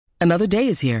Another day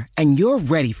is here, and you're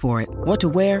ready for it. What to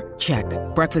wear? Check.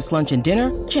 Breakfast, lunch, and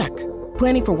dinner? Check.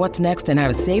 Planning for what's next and how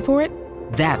to save for it?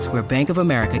 That's where Bank of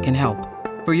America can help.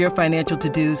 For your financial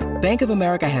to-dos, Bank of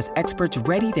America has experts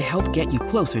ready to help get you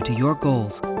closer to your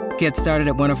goals. Get started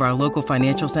at one of our local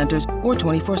financial centers or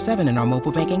 24/7 in our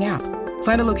mobile banking app.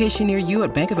 Find a location near you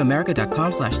at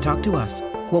bankofamerica.com/talktous.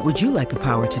 What would you like the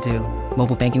power to do?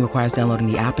 Mobile banking requires downloading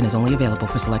the app and is only available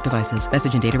for select devices.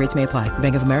 Message and data rates may apply.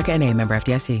 Bank of America N.A., member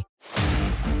FDIC.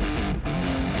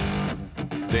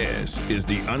 This is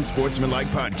the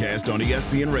Unsportsmanlike Podcast on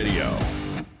ESPN Radio.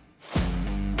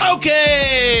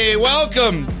 Okay,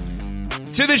 welcome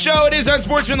to the show. It is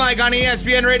Unsportsmanlike on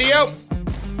ESPN Radio,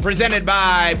 presented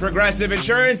by Progressive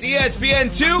Insurance,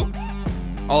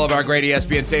 ESPN2, all of our great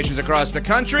ESPN stations across the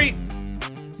country.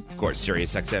 Of course,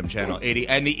 Sirius XM Channel 80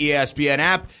 and the ESPN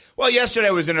app. Well,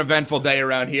 yesterday was an eventful day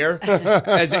around here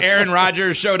as Aaron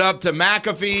Rodgers showed up to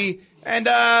McAfee and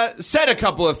said a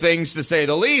couple of things, to say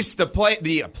the least.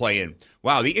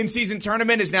 The in-season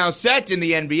tournament is now set in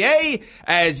the NBA,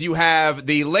 as you have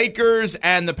the Lakers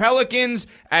and the Pelicans,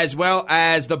 as well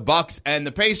as the Bucks and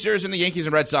the Pacers, and the Yankees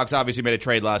and Red Sox obviously made a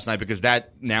trade last night because that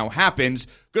now happens.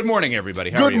 Good morning, everybody.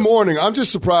 How are you? Good morning. I'm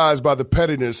just surprised by the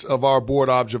pettiness of our board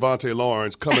op, Javonte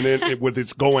Lawrence, coming in with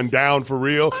it's going down for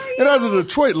real. And as a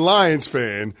Detroit Lions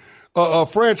fan, a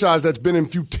franchise that's been in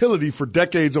futility for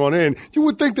decades on end, you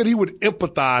would think that he would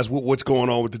empathize with what's going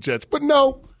on with the Jets. But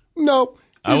no.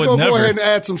 He's going to go ahead and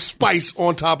add some spice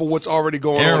on top of what's already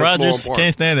going on. Aaron Rodgers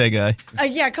can't stand that guy.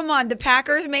 Yeah, come on. The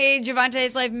Packers made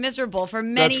Javonte's life miserable for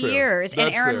many years,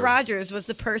 and Aaron Rodgers was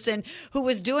the person who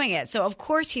was doing it. So, of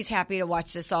course, he's happy to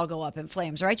watch this all go up in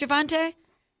flames. Right, Javonte?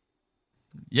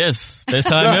 Yes. Best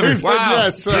time ever. Wow.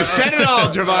 Yes, you said it all,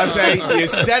 Javonte. You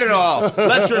said it all.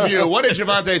 Let's review. What did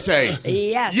Javonte say?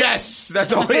 Yes. Yes.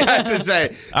 That's all he had to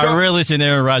say. I relish in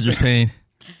Aaron Rodgers' pain.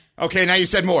 Okay, now you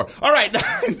said more. All right.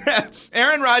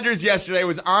 Aaron Rodgers yesterday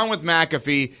was on with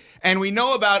McAfee, and we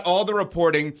know about all the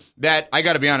reporting that, I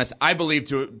got to be honest, I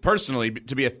believe personally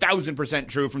to be 1,000%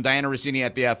 true from Diana Rossini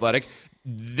at The Athletic.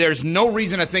 There's no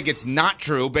reason to think it's not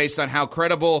true based on how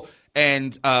credible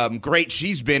and great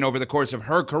she's been over the course of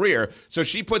her career. So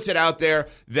she puts it out there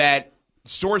that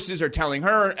sources are telling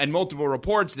her and multiple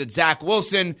reports that Zach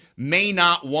Wilson may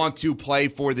not want to play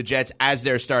for the Jets as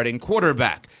their starting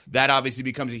quarterback. That obviously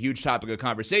becomes a huge topic of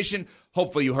conversation.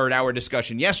 Hopefully you heard our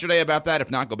discussion yesterday about that. If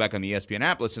not, go back on the ESPN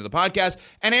app, listen to the podcast.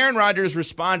 And Aaron Rodgers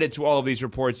responded to all of these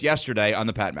reports yesterday on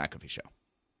the Pat McAfee Show.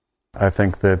 I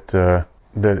think that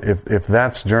if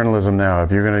that's journalism now,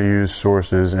 if you're going to use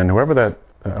sources, and whoever that,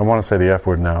 I want to say the F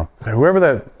word now, whoever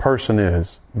that person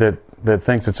is that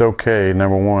thinks it's okay,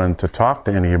 number one, to talk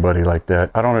to anybody like that,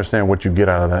 I don't understand what you get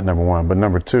out of that, number one. But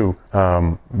number two,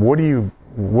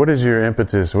 what is your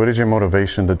impetus? What is your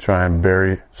motivation to try and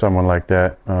bury someone like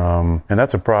that? And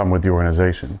that's a problem with the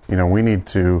organization. You know, we need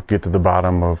to get to the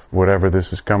bottom of whatever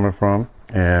this is coming from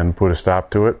and put a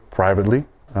stop to it privately,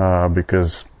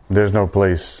 because there's no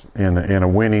place in a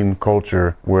winning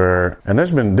culture where, and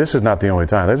this is not the only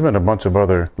time. There's been a bunch of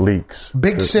other leaks.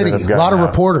 Big city, a lot of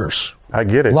reporters. I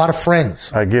get it. A lot of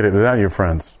friends. I get it. They're not your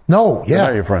friends. No, yeah. They're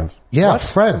not your friends. Yeah,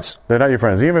 friends. They're not your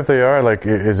friends. Even if they are, like,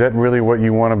 is that really what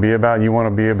you want to be about? You want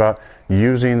to be about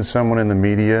using someone in the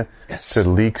media to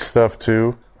leak stuff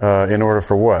to, in order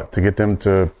for what? To get them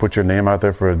to put your name out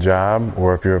there for a job?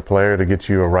 Or if you're a player, to get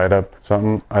you a write-up,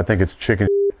 something? I think it's chicken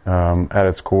at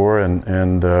its core,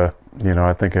 and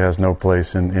I think it has no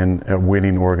place in a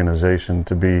winning organization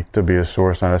to be a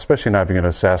source on it, especially not if you're going to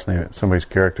assassinate somebody's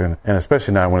character, and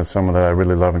especially not when it's someone that I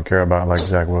really love and care about, like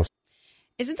Zach Wilson.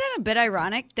 Isn't that a bit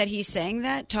ironic that he's saying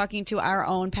that, talking to our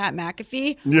own Pat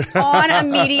McAfee on a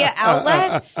media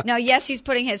outlet? Now, yes, he's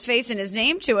putting his face and his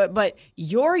name to it, but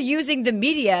you're using the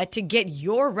media to get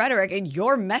your rhetoric and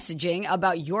your messaging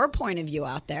about your point of view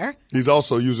out there. He's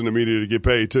also using the media to get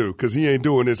paid, too, because he ain't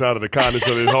doing this out of the kindness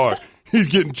of his heart. He's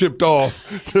getting chipped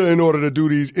off in order to do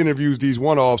these interviews, these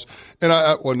one-offs, and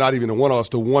not even the one-offs,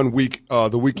 the 1 week,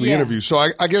 the weekly interviews. So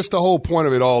I guess the whole point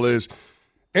of it all is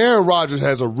Aaron Rodgers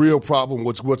has a real problem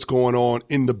with what's going on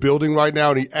in the building right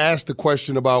now, and he asked the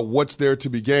question about what's there to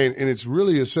be gained, and it's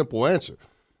really a simple answer.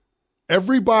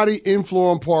 Everybody in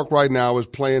Florham Park right now is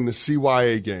playing the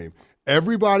CYA game.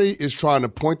 Everybody is trying to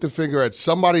point the finger at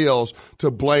somebody else to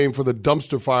blame for the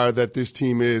dumpster fire that this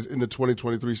team is in the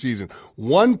 2023 season.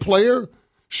 One player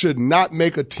should not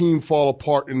make a team fall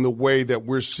apart in the way that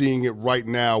we're seeing it right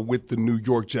now with the New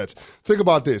York Jets. Think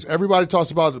about this. Everybody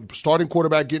talks about the starting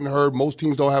quarterback getting hurt. Most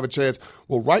teams don't have a chance.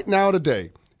 Well, right now today,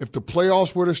 if the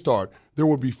playoffs were to start, there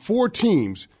would be 4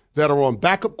 teams that are on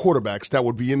backup quarterbacks that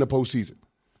would be in the postseason.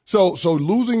 So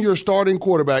losing your starting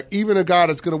quarterback, even a guy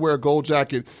that's going to wear a gold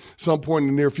jacket some point in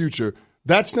the near future,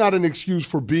 that's not an excuse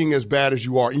for being as bad as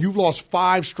you are. And you've lost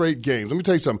 5 straight games. Let me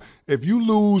tell you something. If you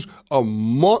lose a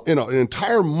month, an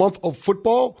entire month of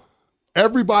football,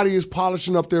 everybody is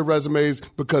polishing up their resumes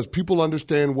because people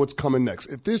understand what's coming next.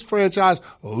 If this franchise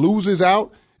loses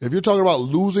out, if you're talking about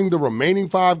losing the remaining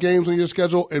 5 games on your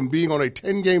schedule and being on a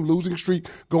 10-game losing streak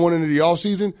going into the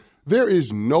offseason, there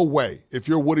is no way, if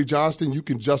you're Woody Johnston, you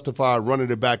can justify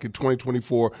running it back in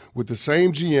 2024 with the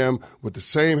same GM, with the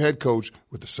same head coach,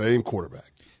 with the same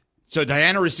quarterback. So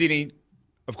Diana Rossini,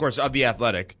 of course, of The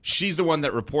Athletic, she's the one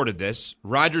that reported this.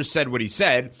 Rodgers said what he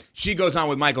said. She goes on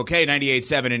with Michael Kay,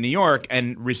 98.7 in New York,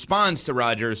 and responds to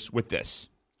Rodgers with this.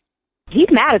 He's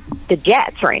mad at the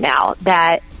Jets right now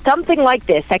that something like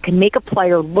this that could make a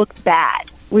player look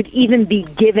bad would even be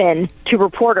given to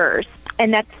reporters.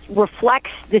 And that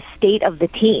reflects the state of the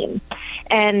team.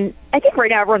 And I think right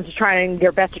now everyone's trying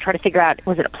their best to try to figure out,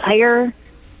 was it a player?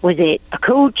 Was it a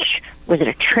coach? Was it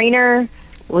a trainer?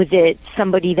 Was it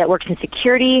somebody that works in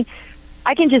security?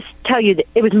 I can just tell you that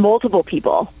it was multiple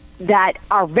people that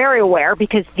are very aware,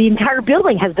 because the entire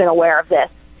building has been aware of this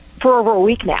for over a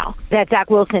week now, that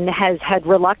Zach Wilson has had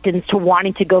reluctance to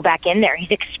wanting to go back in there. He's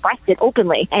expressed it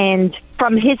openly. And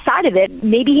from his side of it,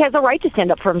 maybe he has a right to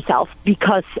stand up for himself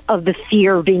because of the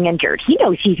fear of being injured. He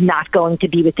knows he's not going to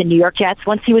be with the New York Jets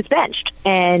once he was benched.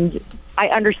 And I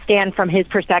understand from his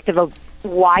perspective of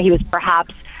why he was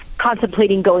perhaps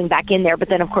contemplating going back in there, but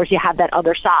then of course you have that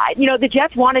other side. You know, the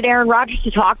Jets wanted Aaron Rodgers to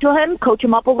talk to him, coach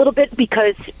him up a little bit,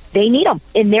 because they need him.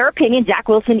 In their opinion, Zach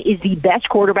Wilson is the best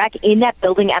quarterback in that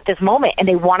building at this moment, and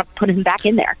they want to put him back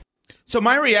in there. So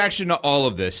my reaction to all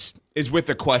of this is with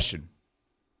a question.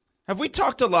 Have we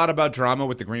talked a lot about drama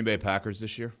with the Green Bay Packers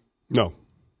this year? No.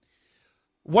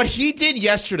 What he did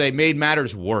yesterday made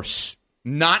matters worse,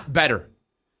 not better.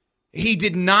 He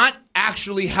did not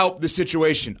actually help the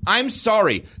situation. I'm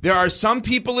sorry. There are some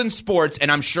people in sports, and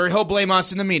I'm sure he'll blame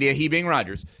us in the media, he being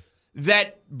Rodgers,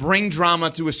 that bring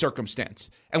drama to a circumstance.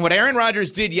 And what Aaron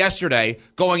Rodgers did yesterday,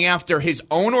 going after his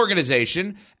own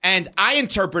organization, and I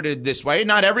interpreted it this way,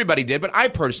 not everybody did, but I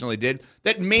personally did,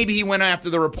 that maybe he went after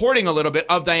the reporting a little bit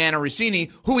of Diana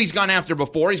Rossini, who he's gone after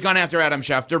before. He's gone after Adam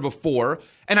Schefter before.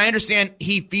 And I understand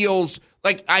he feels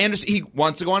like, he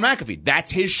wants to go on McAfee. That's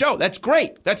his show. That's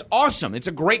great. That's awesome. It's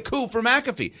a great coup for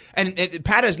McAfee. And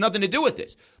Pat has nothing to do with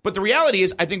this. But the reality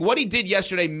is, I think what he did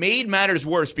yesterday made matters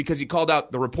worse because he called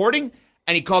out the reporting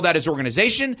and he called out his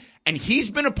organization. And he's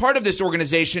been a part of this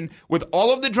organization with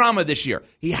all of the drama this year.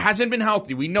 He hasn't been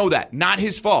healthy. We know that. Not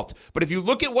his fault. But if you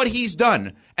look at what he's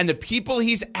done and the people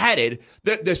he's added,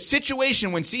 the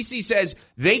situation when CC says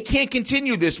they can't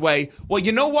continue this way, well,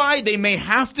 you know why? They may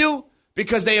have to.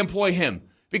 Because they employ him.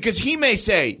 Because he may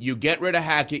say, you get rid of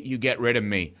Hackett, you get rid of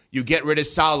me. You get rid of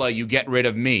Saleh, you get rid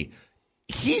of me.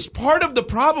 He's part of the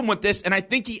problem with this, and I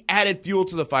think he added fuel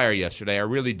to the fire yesterday. I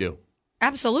really do.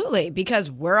 Absolutely,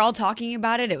 because we're all talking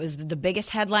about it. It was the biggest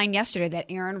headline yesterday that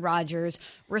Aaron Rodgers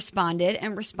responded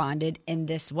in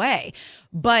this way.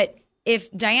 But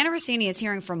if Diana Rossini is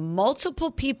hearing from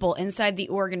multiple people inside the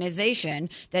organization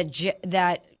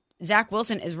that Zach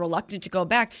Wilson is reluctant to go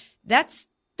back, that's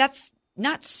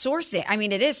not sourcing. I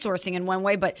mean, it is sourcing in one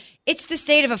way, but it's the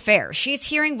state of affairs. She's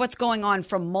hearing what's going on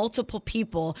from multiple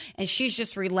people, and she's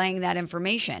just relaying that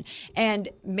information. And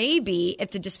maybe if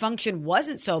the dysfunction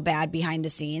wasn't so bad behind the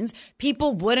scenes,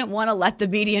 people wouldn't want to let the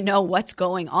media know what's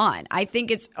going on. I think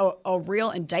it's a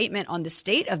real indictment on the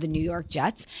state of the New York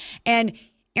Jets. And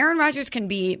Aaron Rodgers can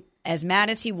be as mad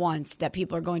as he wants that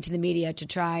people are going to the media to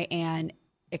try and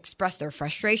express their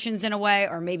frustrations in a way,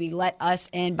 or maybe let us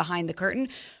in behind the curtain.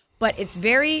 But it's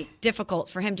very difficult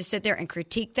for him to sit there and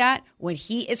critique that when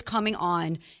he is coming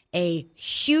on a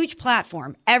huge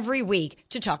platform every week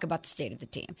to talk about the state of the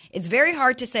team. It's very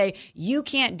hard to say you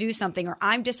can't do something or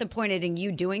I'm disappointed in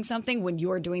you doing something when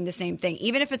you're doing the same thing,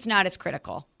 even if it's not as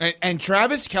critical. And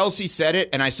Travis Kelce said it,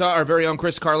 and I saw our very own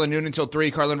Chris Carlin, noon until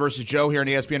 3, Carlin versus Joe here on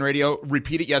ESPN Radio,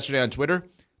 repeat it yesterday on Twitter.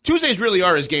 Tuesdays really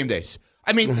are his game days.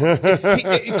 I mean,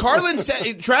 Carlin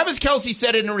said, Travis Kelce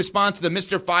said it in response to the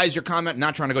Mr. Pfizer comment.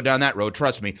 Not trying to go down that road,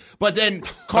 trust me. But then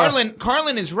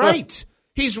Carlin is right.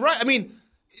 He's right. I mean,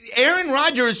 Aaron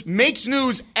Rodgers makes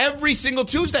news every single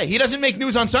Tuesday. He doesn't make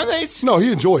news on Sundays. No,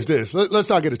 he enjoys this. Let's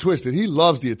not get it twisted. He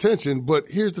loves the attention, but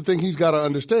here's the thing he's got to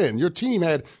understand. Your team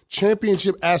had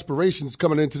championship aspirations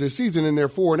coming into this season, and they're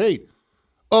 4-8.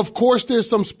 Of course, there's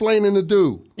some splaining to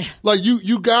do. Like,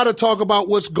 you got to talk about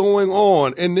what's going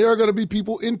on. And there are going to be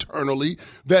people internally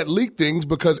that leak things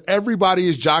because everybody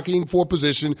is jockeying for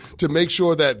position to make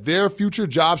sure that their future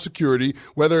job security,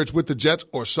 whether it's with the Jets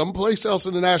or someplace else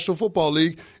in the National Football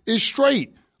League, is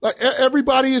straight. Like,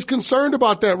 everybody is concerned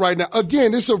about that right now.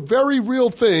 Again, it's a very real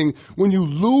thing when you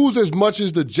lose as much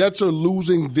as the Jets are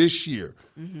losing this year.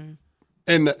 Mm-hmm.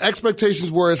 And the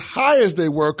expectations were as high as they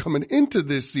were coming into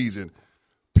this season.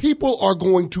 People are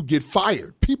going to get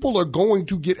fired. People are going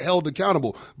to get held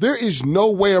accountable. There is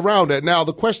no way around that. Now,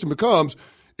 the question becomes,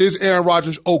 is Aaron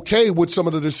Rodgers okay with some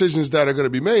of the decisions that are going to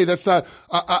be made? That's not.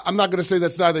 I'm not going to say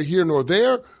that's neither here nor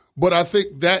there, but I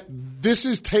think that this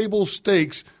is table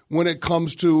stakes when it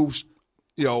comes to,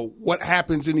 what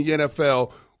happens in the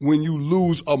NFL when you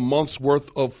lose a month's worth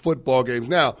of football games.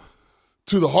 Now,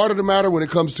 to the heart of the matter, when it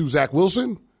comes to Zach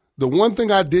Wilson, the one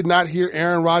thing I did not hear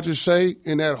Aaron Rodgers say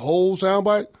in that whole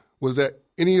soundbite was that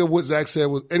any of what Zach said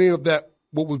was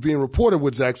what was being reported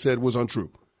what Zach said was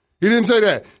untrue. He didn't say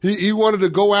that. He wanted to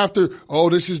go after,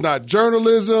 this is not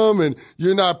journalism and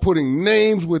you're not putting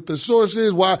names with the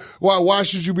sources. Why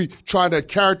should you be trying to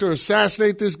character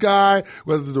assassinate this guy,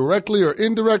 whether directly or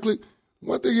indirectly?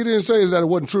 One thing he didn't say is that it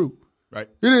wasn't true. Right.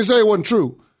 He didn't say it wasn't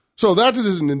true. So that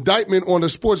is an indictment on the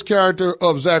sports character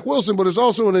of Zach Wilson, but it's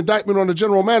also an indictment on the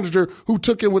general manager who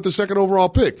took him with the second overall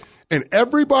pick. And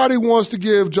everybody wants to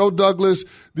give Joe Douglas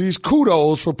these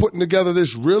kudos for putting together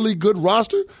this really good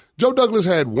roster. Joe Douglas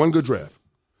had one good draft.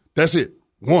 That's it.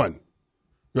 One.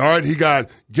 All right, he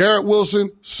got Garrett Wilson,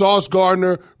 Sauce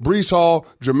Gardner, Breece Hall,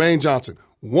 Jermaine Johnson.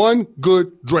 One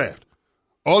good draft.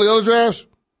 All the other drafts,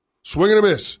 swing and a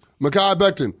miss. Mekhi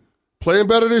Becton, playing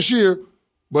better this year,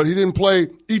 but he didn't play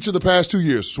each of the past 2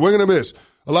 years. Swing and a miss.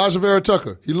 Elijah Vera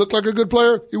Tucker, he looked like a good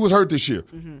player. He was hurt this year.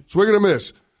 Mm-hmm. Swing and a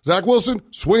miss. Zach Wilson,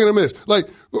 swing and a miss. Like,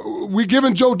 we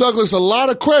giving Joe Douglas a lot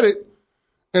of credit,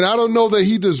 and I don't know that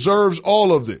he deserves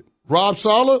all of it. Rob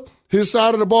Saleh, his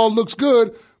side of the ball looks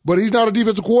good, but he's not a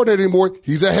defensive coordinator anymore.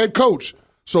 He's a head coach.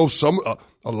 So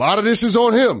a lot of this is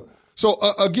on him. So,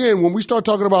 again, when we start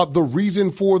talking about the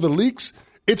reason for the leaks,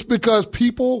 it's because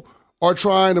people are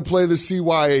trying to play the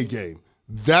CYA game.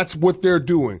 That's what they're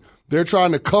doing. They're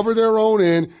trying to cover their own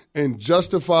end and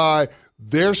justify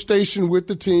their station with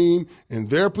the team and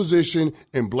their position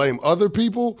and blame other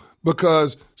people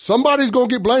because somebody's going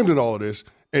to get blamed in all of this,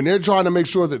 and they're trying to make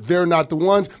sure that they're not the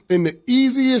ones. And the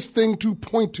easiest thing to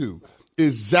point to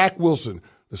is Zach Wilson,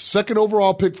 the second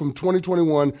overall pick from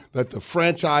 2021 that the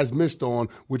franchise missed on,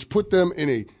 which put them in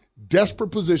a desperate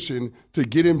position to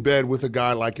get in bed with a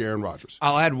guy like Aaron Rodgers.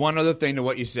 I'll add one other thing to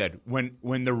what you said. When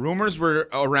the rumors were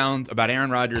around about Aaron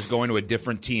Rodgers going to a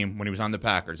different team when he was on the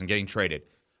Packers and getting traded,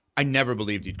 I never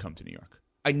believed he'd come to New York.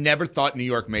 I never thought New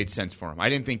York made sense for him. I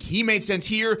didn't think he made sense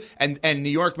here, and New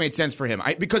York made sense for him.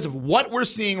 Because of what we're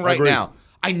seeing right now,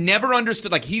 I never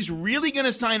understood. Like, he's really going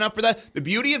to sign up for that? The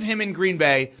beauty of him in Green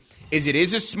Bay is it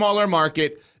is a smaller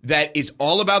market that is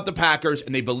all about the Packers,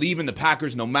 and they believe in the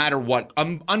Packers no matter what.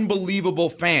 Unbelievable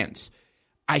fans.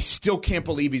 I still can't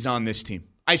believe he's on this team.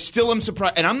 I still am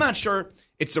surprised, and I'm not sure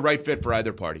it's the right fit for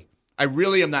either party. I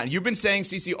really am not. You've been saying,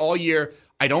 CC, all year,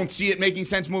 I don't see it making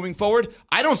sense moving forward.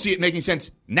 I don't see it making sense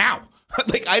now.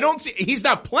 Like, I don't see, he's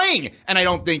not playing, and I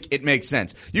don't think it makes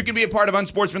sense. You can be a part of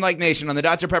Unsportsmanlike Nation on the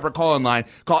Dr. Pepper call-in line.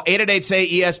 Call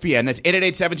 888-SAY-ESPN. That's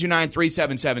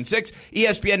 888-729-3776.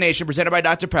 ESPN Nation, presented by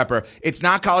Dr. Pepper. It's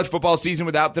not college football season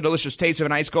without the delicious taste of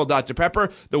an ice-cold Dr. Pepper,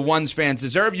 the ones fans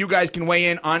deserve. You guys can weigh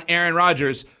in on Aaron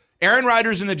Rodgers. Aaron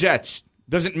Rodgers and the Jets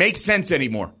doesn't make sense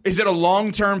anymore. Is it a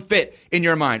long-term fit in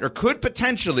your mind? Or could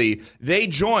potentially they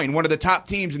join one of the top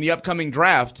teams in the upcoming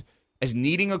draft as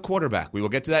needing a quarterback? We will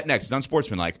get to that next. It's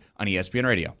Unsportsmanlike on ESPN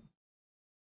Radio.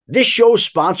 This show is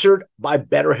sponsored by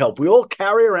BetterHelp. We all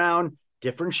carry around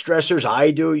different stressors.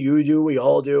 I do, you do, we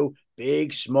all do,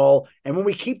 big, small. And when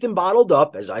we keep them bottled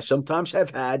up, as I sometimes have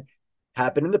had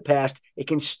happen in the past, it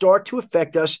can start to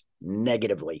affect us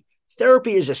negatively.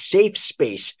 Therapy is a safe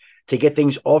space to get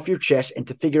things off your chest and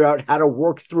to figure out how to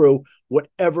work through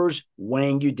whatever's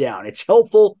weighing you down. It's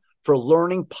helpful for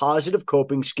learning positive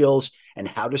coping skills and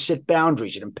how to set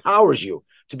boundaries. It empowers you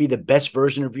to be the best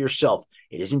version of yourself.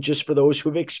 It isn't just for those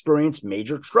who've experienced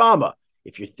major trauma.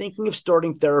 If you're thinking of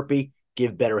starting therapy,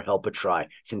 give BetterHelp a try.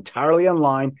 It's entirely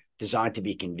online, designed to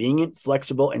be convenient,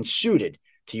 flexible, and suited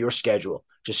to your schedule.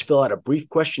 Just fill out a brief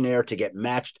questionnaire to get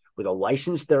matched with a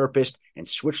licensed therapist and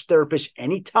switch therapists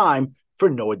anytime for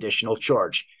no additional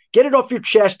charge. Get it off your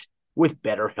chest with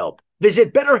BetterHelp.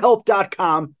 Visit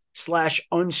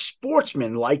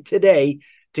BetterHelp.com/unsportsmanlike today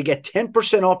to get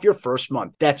 10% off your first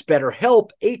month. That's BetterHelp,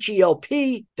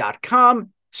 HELP.com/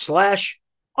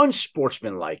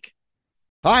 unsportsmanlike.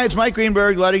 Hi, it's Mike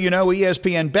Greenberg letting you know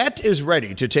ESPN Bet is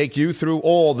ready to take you through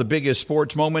all the biggest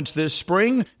sports moments this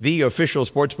spring. The official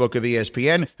sportsbook of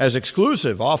ESPN has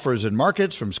exclusive offers and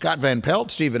markets from Scott Van Pelt,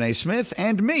 Stephen A. Smith,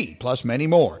 and me, plus many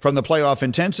more. From the playoff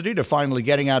intensity to finally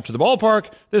getting out to the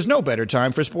ballpark, there's no better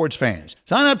time for sports fans.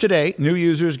 Sign up today. New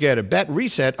users get a bet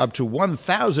reset up to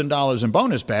 $1,000 in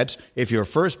bonus bets if your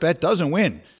first bet doesn't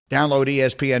win. Download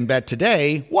ESPN Bet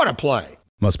today. What a play.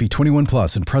 Must be 21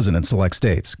 plus and present in select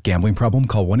states. Gambling problem?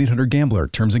 Call 1-800-GAMBLER.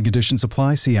 Terms and conditions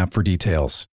apply. See app for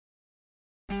details.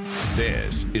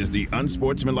 This is the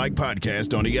Unsportsmanlike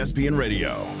Podcast on ESPN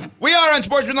Radio. We are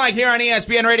Unsportsmanlike here on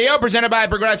ESPN Radio, presented by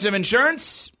Progressive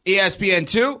Insurance,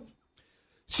 ESPN2.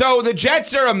 So the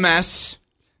Jets are a mess.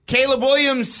 Caleb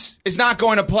Williams is not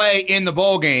going to play in the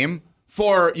bowl game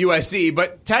for USC,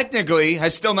 but technically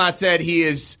has still not said he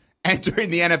is entering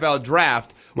the NFL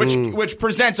draft, which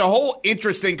presents a whole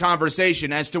interesting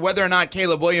conversation as to whether or not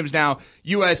Caleb Williams, now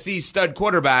USC stud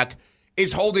quarterback,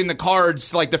 is holding the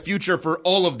cards like the future for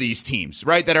all of these teams,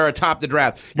 right, that are atop the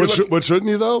draft. But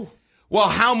shouldn't he, though? Well,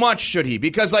 how much should he?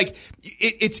 Because, like,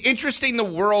 it's interesting the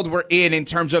world we're in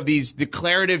terms of these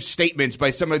declarative statements by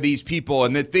some of these people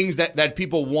and the things that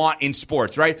people want in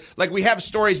sports, right? Like, we have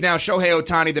stories now, Shohei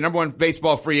Ohtani, the number one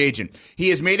baseball free agent. He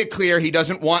has made it clear he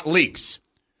doesn't want leaks.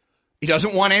 He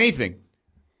doesn't want anything.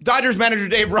 Dodgers manager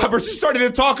Dave Roberts has started to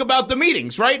talk about the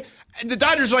meetings, right? And the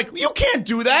Dodgers are like, you can't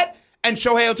do that. And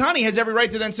Shohei Ohtani has every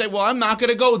right to then say, well, I'm not going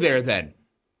to go there then.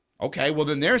 Okay, well,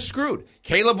 then they're screwed.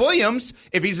 Caleb Williams,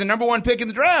 if he's the number one pick in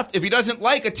the draft, if he doesn't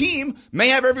like a team, may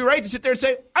have every right to sit there and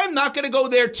say, I'm not going to go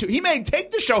there too. He may take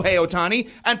the Shohei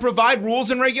Ohtani and provide rules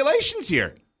and regulations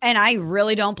here. And I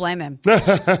really don't blame him.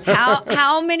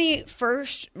 How many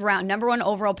first round, number one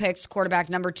overall picks, quarterback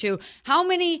number two, how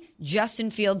many Justin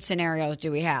Fields scenarios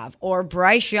do we have? Or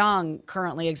Bryce Young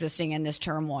currently existing in this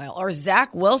turmoil? Or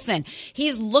Zach Wilson?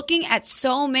 He's looking at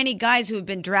so many guys who have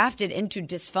been drafted into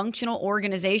dysfunctional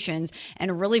organizations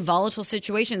and really volatile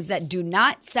situations that do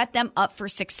not set them up for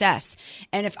success.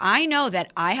 And if I know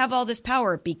that I have all this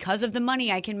power because of the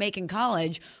money I can make in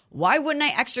college, why wouldn't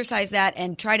I exercise that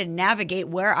and try to navigate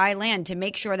where I land to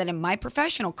make sure that in my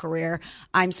professional career,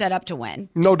 I'm set up to win?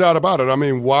 No doubt about it. I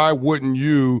mean, why wouldn't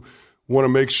you want to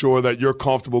make sure that you're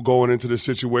comfortable going into the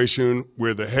situation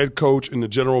where the head coach and the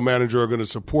general manager are going to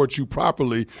support you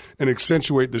properly and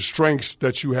accentuate the strengths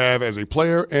that you have as a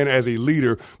player and as a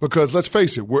leader? Because let's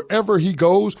face it, wherever he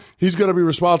goes, he's going to be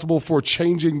responsible for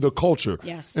changing the culture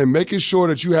and making sure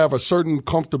that you have a certain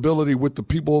comfortability with the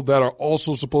people that are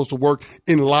also supposed to work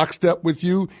in lockstep with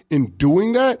you. In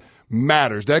doing that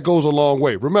matters. That goes a long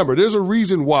way. Remember, there's a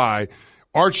reason why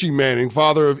Archie Manning,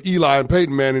 father of Eli and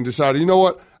Peyton Manning, decided, you know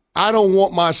what? I don't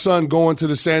want my son going to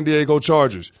the San Diego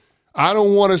Chargers. I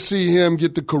don't want to see him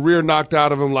get the career knocked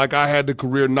out of him like I had the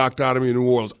career knocked out of me in New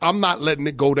Orleans. I'm not letting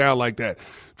it go down like that.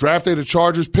 Draft day, the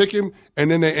Chargers pick him,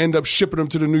 and then they end up shipping him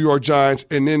to the New York Giants,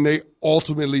 and then they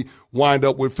ultimately wind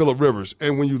up with Phillip Rivers.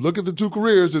 And when you look at the two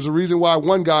careers, there's a reason why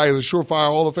one guy is a surefire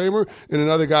Hall of Famer and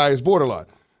another guy is borderline.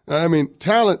 I mean,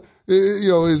 talent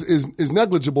is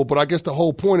negligible, but I guess the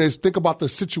whole point is think about the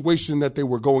situation that they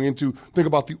were going into, think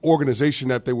about the organization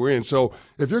that they were in. So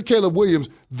if you're Caleb Williams,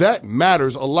 that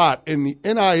matters a lot. And the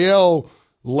NIL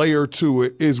layer to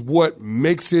it is what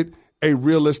makes it a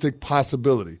realistic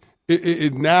possibility.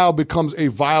 It now becomes a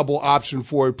viable option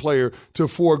for a player to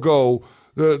forego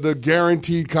the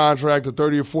guaranteed contract of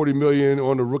 $30 or $40 million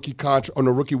on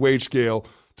the rookie wage scale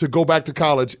to go back to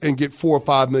college and get $4 or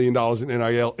 $5 million in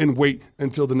NIL and wait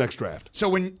until the next draft.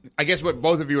 So I guess what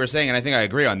both of you are saying, and I think I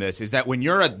agree on this, is that when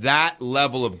you're at that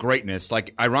level of greatness,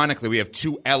 like ironically we have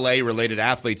two LA-related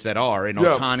athletes that are in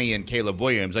Ohtani and Caleb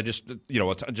Williams. I just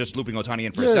looping Ohtani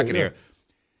in for a second here.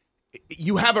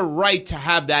 You have a right to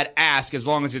have that ask as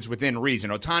long as it's within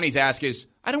reason. Ohtani's ask is,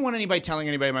 I don't want anybody telling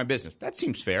anybody my business. That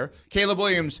seems fair. Caleb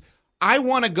Williams, I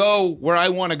want to go where I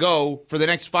want to go for the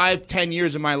next 5-10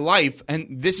 years of my life, and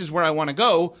this is where I want to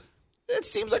go. It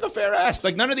seems like a fair ask.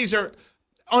 Like, none of these are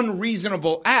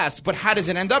unreasonable asks, but how does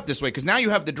it end up this way? Because now you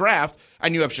have the draft,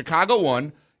 and you have Chicago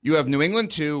 1, you have New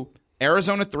England 2,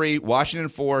 Arizona 3, Washington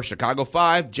 4, Chicago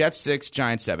 5, Jets 6,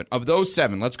 Giants 7. Of those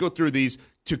 7, let's go through these.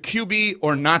 To QB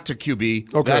or not to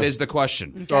QB, that is the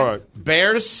question. Okay. All right.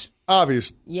 Bears?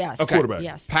 Obvious. Yes. Okay. Quarterback.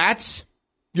 Yes. Pats?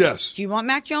 Yes. Do you want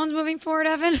Mac Jones moving forward,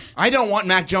 Evan? I don't want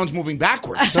Mac Jones moving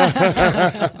backwards.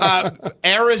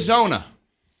 Arizona?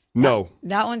 No.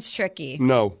 That one's tricky.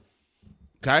 No.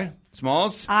 Okay.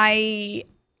 Smalls? A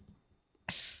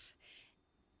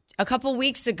couple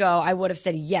weeks ago, I would have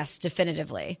said yes,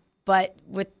 definitively. But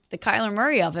with the Kyler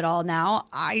Murray of it all now,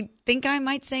 I think I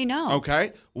might say no.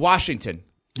 Okay. Washington?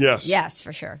 Yes. Yes,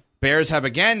 for sure. Bears have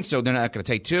again, so they're not going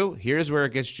to take 2. Here's where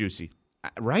it gets juicy.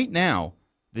 Right now,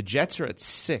 the Jets are at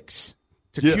 6.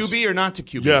 To QB or not to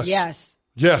QB?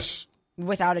 Yes.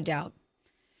 Without a doubt.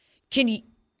 Can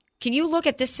you look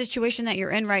at this situation that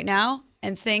you're in right now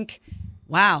and think,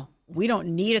 wow, we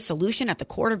don't need a solution at the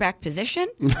quarterback position?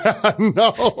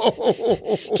 No.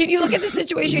 Can you look at the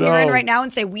situation you're in right now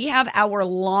and say, we have our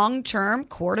long-term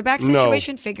quarterback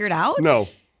situation figured out? No.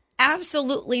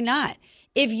 Absolutely not.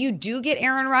 If you do get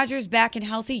Aaron Rodgers back and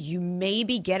healthy, you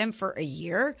maybe get him for a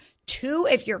year. 2,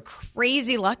 if you're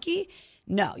crazy lucky.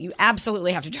 No, you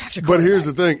absolutely have to draft a quarterback. But here's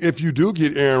the thing. If you do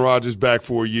get Aaron Rodgers back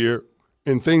for a year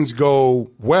and things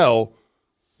go well,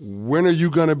 when are you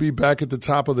going to be back at the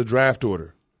top of the draft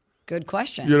order? Good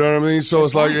question. You know what I mean? So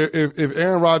it's like if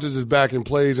Aaron Rodgers is back and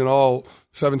plays in all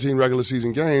 17 regular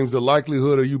season games, the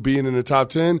likelihood of you being in the top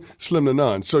 10, slim to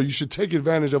none. So you should take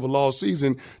advantage of a lost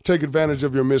season, take advantage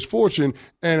of your misfortune,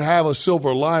 and have a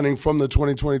silver lining from the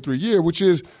 2023 year, which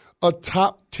is a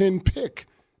top 10 pick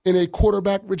in a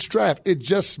quarterback-rich draft. It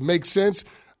just makes sense.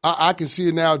 I can see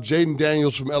it now, Jaden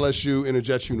Daniels from LSU in a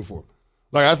Jets uniform.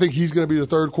 Like, I think he's going to be the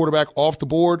third quarterback off the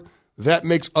board. That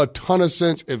makes a ton of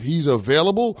sense. If he's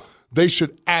available, they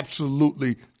should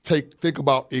absolutely think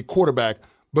about a quarterback,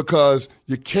 because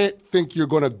you can't think you're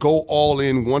going to go all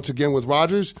in once again with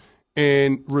Rodgers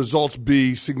and results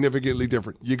be significantly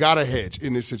different. You got to hedge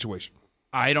in this situation.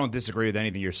 I don't disagree with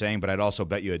anything you're saying, but I'd also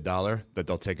bet you $1 that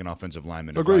they'll take an offensive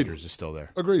lineman if Agreed. Rodgers is still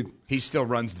there. Agreed. He still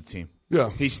runs the team. Yeah.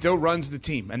 He still runs the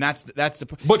team, and that's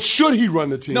the. But should he run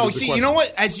the team? No, see, you know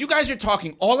what? As you guys are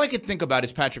talking, all I could think about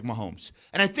is Patrick Mahomes.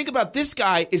 And I think about this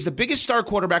guy is the biggest star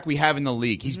quarterback we have in the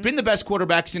league. He's been the best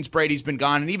quarterback since Brady's been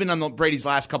gone, and even on Brady's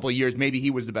last couple of years, maybe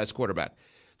he was the best quarterback.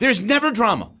 There's never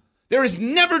drama. There is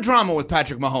never drama with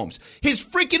Patrick Mahomes. His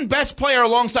freaking best player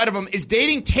alongside of him is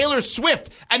dating Taylor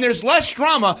Swift, and there's less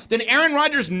drama than Aaron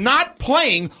Rodgers not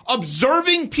playing,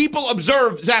 observing people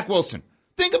observe Zach Wilson.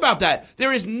 Think about that.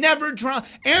 There is never drama.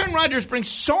 Aaron Rodgers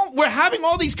brings we're having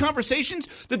all these conversations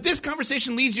that this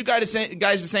conversation leads you guys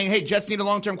to saying, hey, Jets need a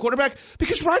long-term quarterback,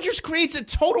 because Rodgers creates a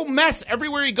total mess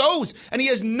everywhere he goes, and he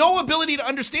has no ability to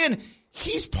understand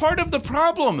he's part of the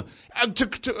problem.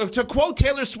 To quote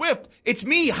Taylor Swift, it's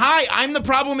me. Hi, I'm the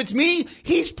problem. It's me.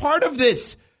 He's part of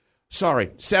this. Sorry,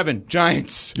 7,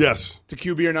 Giants. Yes. To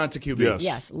QB or not to QB?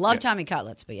 Yes. Love Tommy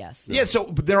Cutlets, but yes. Yeah,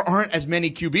 but there aren't as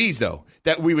many QBs, though,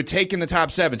 that we would take in the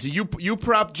top 7. So you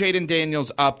prop Jaden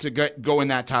Daniels up to go in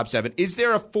that top 7. Is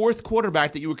there a fourth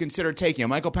quarterback that you would consider taking? A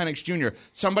Michael Penix Jr.,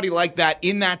 somebody like that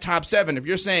in that top 7? If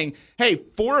you're saying, hey,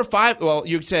 4 or 5, well,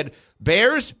 you said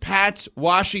Bears, Pats,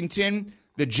 Washington,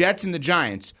 the Jets, and the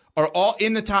Giants are all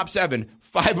in the top 7.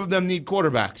 5 of them need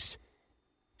quarterbacks.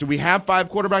 Do we have 5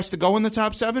 quarterbacks to go in the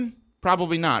top 7?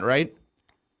 Probably not, right?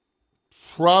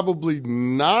 Probably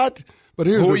not. But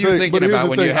here's Who the are thing. you thinking about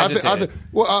when you hesitated?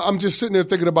 I'm just sitting there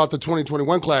thinking about the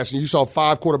 2021 class, and you saw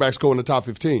 5 quarterbacks go in the top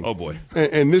 15. Oh, boy.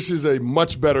 And this is a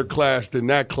much better class than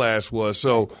that class was.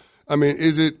 So, I mean,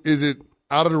 is it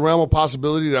out of the realm of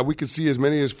possibility that we could see as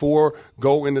many as 4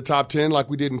 go in the top 10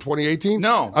 like we did in 2018?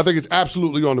 No. I think it's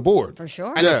absolutely on the board. For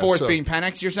sure. And the fourth being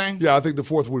Penix, you're saying? Yeah, I think the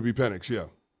 4th would be Penix, yeah.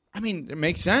 I mean, it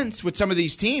makes sense with some of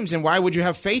these teams, and why would you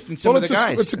have faith in some of the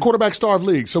guys? It's a quarterback-starved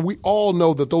league, so we all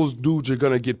know that those dudes are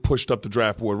going to get pushed up the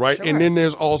draft board, right? Sure. And then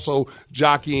there's also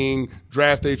jockeying,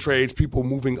 draft day trades, people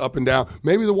moving up and down.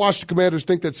 Maybe the Washington Commanders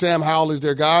think that Sam Howell is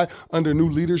their guy under new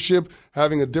leadership,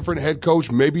 having a different head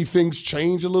coach. Maybe things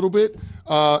change a little bit,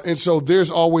 and so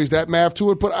there's always that math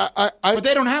to it. But but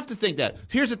they don't have to think that.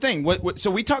 Here's the thing.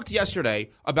 So we talked yesterday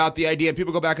about the idea, and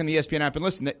people go back on the ESPN app and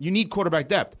listen, that you need quarterback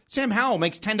depth. Sam Howell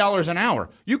makes $10 an hour.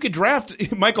 You could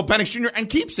draft Michael Penix Jr. and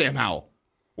keep Sam Howell.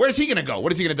 Where's he going to go?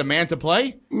 What is he going to demand to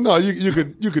play? No, you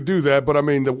could do that, but I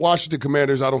mean the Washington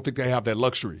Commanders, I don't think they have that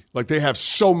luxury. Like they have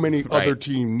so many other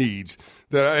team needs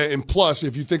that, and plus,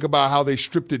 if you think about how they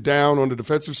stripped it down on the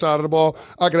defensive side of the ball,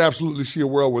 I could absolutely see a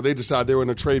world where they decide they're going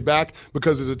to trade back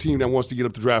because there's a team that wants to get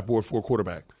up the draft board for a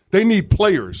quarterback. They need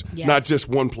players, not just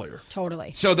one player.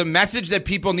 Totally. So the message that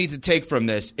people need to take from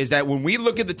this is that when we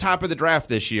look at the top of the draft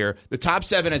this year, the top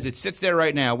 7 as it sits there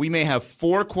right now, we may have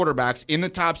 4 quarterbacks in the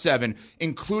top 7,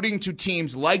 including to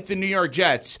teams like the New York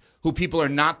Jets, who people are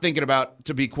not thinking about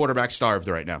to be quarterback starved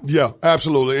right now. Yeah,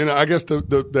 absolutely. And I guess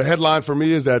the headline for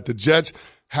me is that the Jets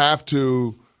have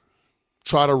to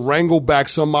try to wrangle back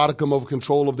some modicum of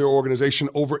control of their organization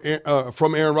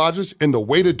from Aaron Rodgers. And the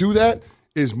way to do that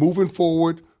is moving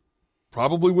forward,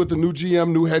 probably with the new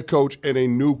GM, new head coach, and a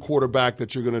new quarterback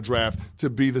that you're going to draft to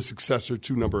be the successor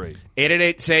to number 8.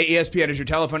 888-SAY-ESPN is your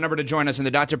telephone number to join us in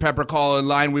the Dr. Pepper call-in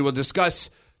line. We will discuss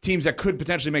teams that could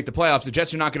potentially make the playoffs. The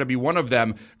Jets are not going to be one of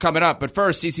them coming up. But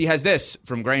first, CeCe has this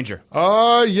from Grainger.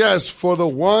 Yes, for the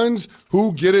ones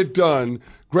who get it done.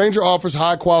 Grainger offers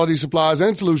high-quality supplies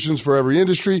and solutions for every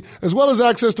industry, as well as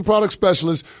access to product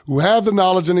specialists who have the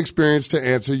knowledge and experience to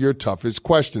answer your toughest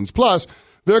questions. Plus,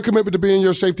 their commitment to being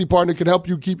your safety partner can help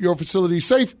you keep your facility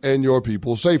safe and your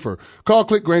people safer. Call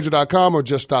clickgrainger.com or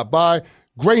just stop by.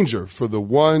 Grainger, for the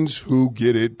ones who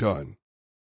get it done.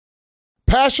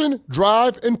 Passion,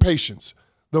 drive, and patience.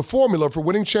 The formula for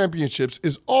winning championships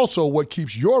is also what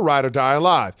keeps your ride or die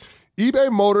alive.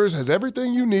 eBay Motors has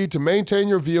everything you need to maintain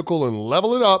your vehicle and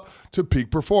level it up to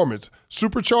peak performance.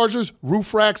 Superchargers,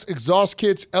 roof racks, exhaust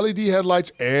kits, LED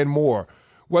headlights, and more.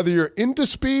 Whether you're into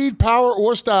speed, power,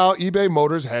 or style, eBay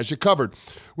Motors has you covered.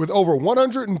 With over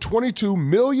 122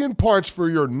 million parts for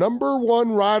your number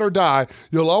one ride or die,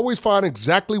 you'll always find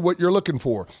exactly what you're looking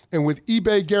for. And with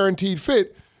eBay Guaranteed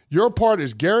Fit, your part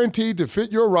is guaranteed to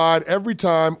fit your ride every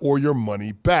time or your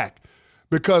money back.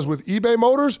 Because with eBay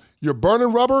Motors, you're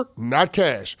burning rubber, not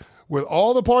cash. With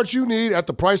all the parts you need at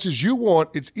the prices you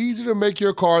want, it's easy to make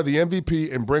your car the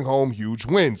MVP and bring home huge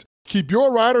wins. Keep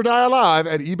your ride or die alive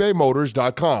at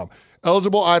ebaymotors.com.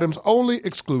 Eligible items only.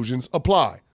 Exclusions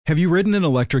apply. Have you ridden an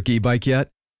electric e-bike yet?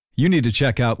 You need to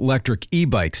check out Lectric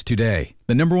E-Bikes today,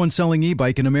 the #1 selling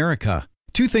e-bike in America.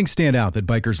 Two things stand out that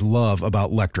bikers love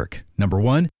about Lectric. Number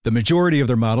one, the majority of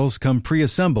their models come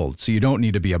pre-assembled, so you don't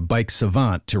need to be a bike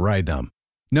savant to ride them.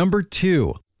 Number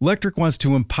two, Lectric wants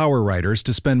to empower riders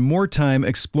to spend more time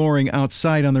exploring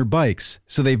outside on their bikes,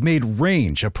 so they've made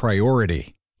range a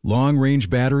priority. Long-range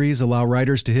batteries allow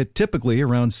riders to hit typically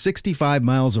around 65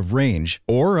 miles of range,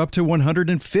 or up to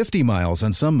 150 miles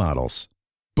on some models.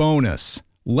 Bonus,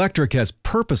 Lectric has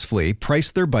purposefully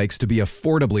priced their bikes to be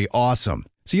affordably awesome,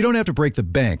 so you don't have to break the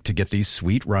bank to get these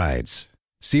sweet rides.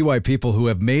 See why people who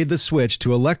have made the switch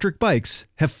to electric bikes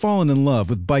have fallen in love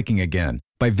with biking again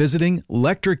by visiting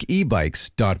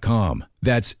lectricebikes.com.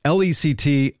 That's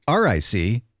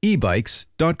LECTRIC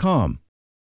ebikes.com.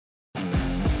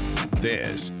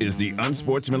 This is the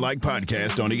Unsportsmanlike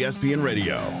Podcast on ESPN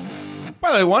Radio.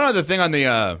 By the way, one other thing on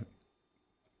the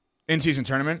in-season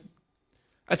tournament.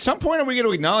 At some point, are we going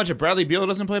to acknowledge that Bradley Beal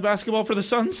doesn't play basketball for the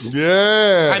Suns?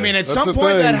 Yeah. I mean, at some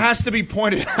point, that has to be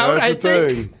pointed out, I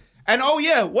think. And, oh,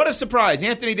 yeah, what a surprise.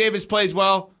 Anthony Davis plays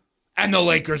well, and the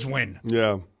Lakers win.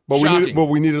 Yeah. But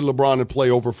we needed LeBron to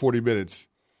play over 40 minutes.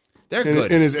 They're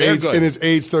good. In his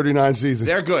age 39 season.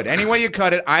 They're good. Any way you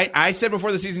cut it. I said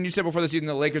before the season, you said before the season,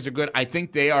 the Lakers are good. I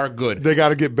think they are good. They got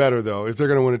to get better, though. If they're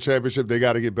going to win a championship, they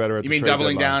got to get better at the trade deadline. You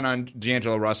mean doubling down on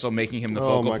D'Angelo Russell, making him the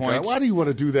focal point? God. Why do you want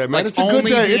to do that, man? Like it's a good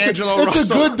day. It's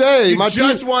a good day. My team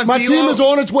is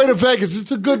on its way to Vegas.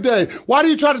 It's a good day. Why do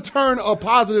you try to turn a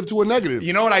positive to a negative?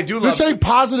 You know what I do love? This ain't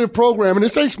positive programming.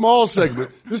 This ain't small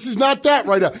segment. This is not that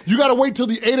right now. You got to wait till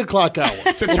the 8 o'clock hour.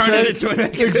 To turn it into a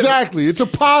negative. Exactly. It's a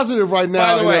positive right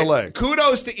now in LA.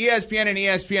 Kudos to ESPN and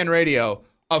ESPN Radio.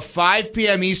 A 5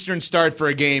 p.m. Eastern start for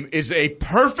a game is a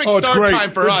perfect start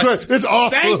time for us. Great. It's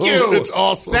awesome. Thank you. It's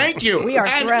awesome. Thank you. We are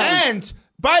thrilled. And,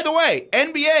 by the way,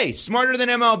 NBA, smarter than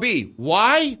MLB.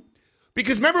 Why?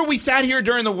 Because remember we sat here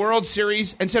during the World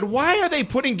Series and said, why are they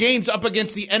putting games up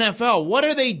against the NFL? What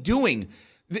are they doing?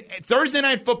 Thursday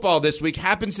Night Football this week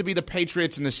happens to be the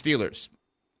Patriots and the Steelers.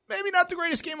 Maybe not the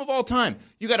greatest game of all time.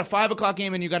 You got a 5 o'clock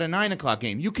game and you got a 9 o'clock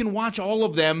game. You can watch all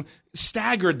of them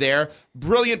staggered there.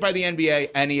 Brilliant by the NBA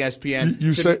and ESPN.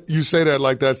 You say that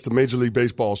like that's the Major League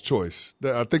Baseball's choice.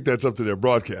 I think that's up to their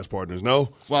broadcast partners, no?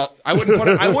 Well, I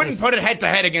wouldn't put it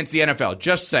head-to-head against the NFL.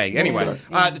 Just saying. Anyway,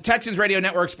 the Texans Radio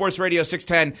Network, Sports Radio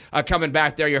 610 coming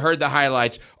back there. You heard the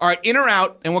highlights. All right, in or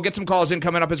out, and we'll get some calls in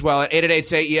coming up as well at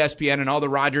 888-SAY-ESPN and all the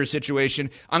Rodgers situation.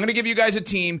 I'm going to give you guys a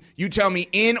team. You tell me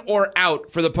in or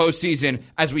out for the postseason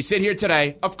as we sit here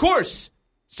today. Of course,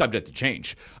 subject to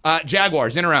change.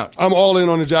 Jaguars, in or out? I'm all in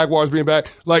on the Jaguars being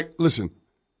back. Like, listen,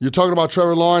 you're talking about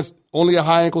Trevor Lawrence, only a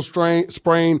high ankle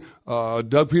sprain.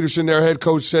 Doug Peterson, their head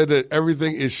coach, said that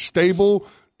everything is stable.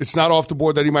 It's not off the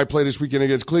board that he might play this weekend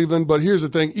against Cleveland. But here's the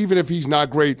thing, even if he's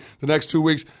not great the next 2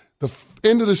 weeks, the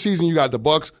end of the season, you got the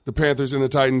Bucs, the Panthers, and the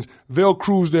Titans. They'll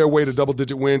cruise their way to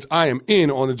double-digit wins. I am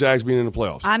in on the Jags being in the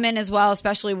playoffs. I'm in as well,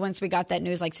 especially once we got that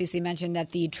news, like CeCe mentioned,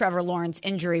 that the Trevor Lawrence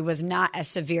injury was not as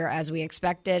severe as we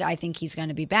expected. I think he's going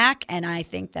to be back, and I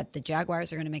think that the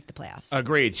Jaguars are going to make the playoffs.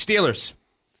 Agreed. Steelers.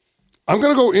 I'm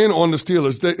going to go in on the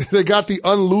Steelers. They got the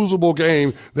unlosable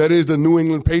game that is the New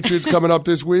England Patriots coming up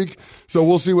this week. So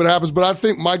we'll see what happens. But I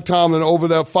think Mike Tomlin over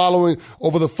the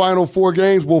final 4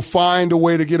 games will find a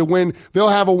way to get a win. They'll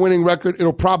have a winning record.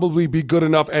 It'll probably be good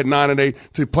enough at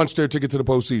 9-8 to punch their ticket to the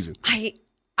postseason.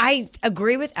 I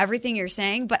agree with everything you're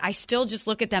saying, but I still just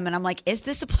look at them and I'm like, is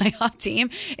this a playoff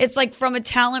team? It's like from a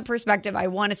talent perspective, I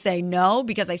want to say no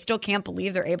because I still can't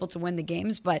believe they're able to win the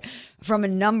games. But from a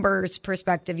numbers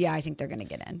perspective, yeah, I think they're going to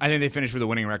get in. I think they finished with a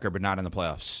winning record, but not in the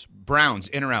playoffs. Browns,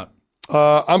 in or out?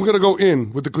 I'm going to go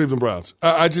in with the Cleveland Browns.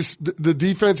 The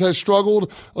defense has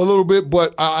struggled a little bit,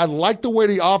 but I like the way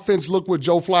the offense looked with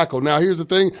Joe Flacco. Now, here's the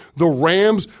thing. The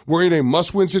Rams were in a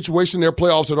must-win situation. Their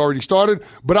playoffs had already started,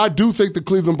 but I do think the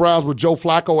Cleveland Browns with Joe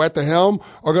Flacco at the helm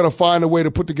are going to find a way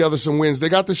to put together some wins. They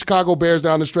got the Chicago Bears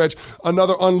down the stretch,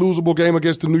 another unlosable game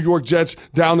against the New York Jets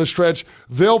down the stretch.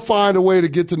 They'll find a way to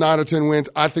get to 9 or 10 wins.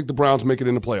 I think the Browns make it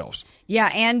in the playoffs. Yeah,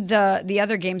 and the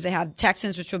other games they have,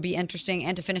 Texans, which will be interesting,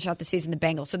 and to finish out the season, the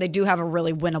Bengals. So they do have a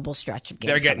really winnable stretch of games.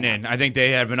 They're getting in. I think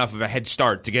they have enough of a head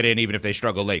start to get in, even if they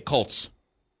struggle late. Colts.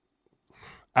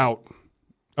 Out.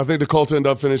 I think the Colts end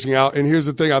up finishing out. And here's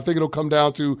the thing. I think it'll come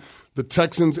down to the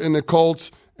Texans and the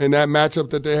Colts and that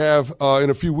matchup that they have in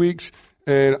a few weeks.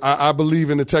 And I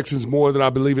believe in the Texans more than I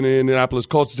believe in the Indianapolis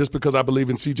Colts, just because I believe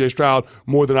in C.J. Stroud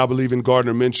more than I believe in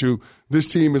Gardner Minshew. This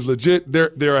team is legit.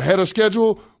 They're ahead of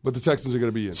schedule, but the Texans are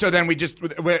going to be in. So then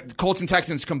Colts and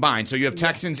Texans combined. So you have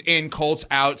Texans in, Colts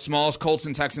out. Smalls, Colts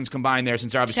and Texans combined there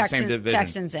since they're obviously the same division.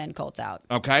 Texans in, Colts out.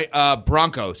 Okay.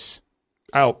 Broncos.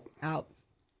 Out.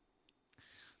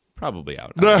 Probably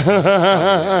out.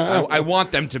 I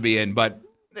want them to be in, but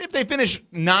if they finish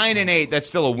 9-8, that's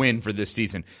still a win for this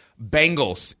season.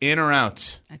 Bengals, in or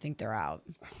out? I think they're out.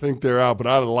 I think they're out, but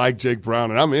I like Jake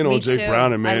Browning. I'm in on Jake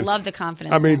Browning, man. I love the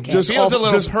confidence. I mean, just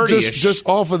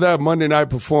off of that Monday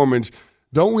night performance,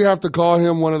 don't we have to call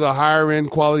him one of the higher-end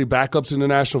quality backups in the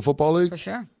National Football League? For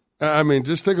sure. I mean,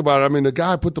 just think about it. I mean, the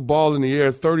guy put the ball in the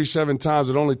air 37 times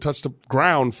and only touched the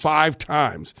ground 5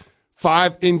 times.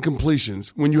 5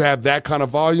 incompletions. When you have that kind of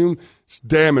volume, it's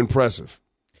damn impressive.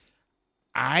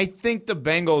 I think the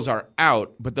Bengals are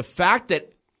out, but the fact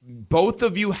that both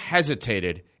of you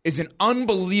hesitated is an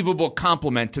unbelievable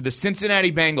compliment to the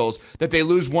Cincinnati Bengals that they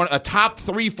lose a top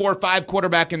 3, 4, 5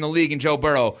 quarterback in the league in Joe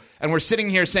Burrow. And we're sitting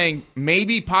here saying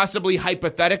maybe, possibly,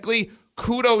 hypothetically,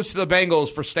 kudos to the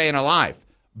Bengals for staying alive.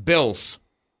 Bills.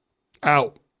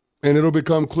 Out. And it'll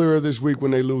become clearer this week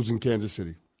when they lose in Kansas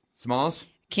City. Smalls?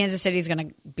 Kansas City's going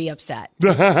to be upset.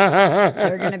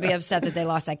 They're going to be upset that they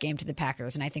lost that game to the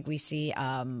Packers, and I think we see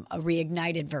a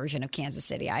reignited version of Kansas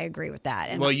City. I agree with that.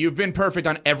 And well, you've been perfect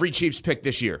on every Chiefs pick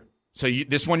this year. So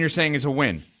this one you're saying is a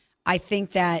win. I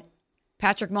think that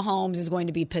Patrick Mahomes is going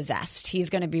to be possessed. He's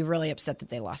going to be really upset that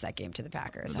they lost that game to the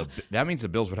Packers. That means the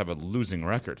Bills would have a losing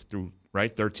record through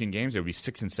 13 games. It would be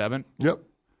 6-7. Yep.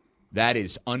 That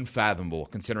is unfathomable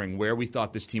considering where we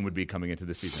thought this team would be coming into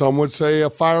the season. Some would say a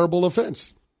fireable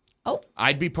offense. Oh.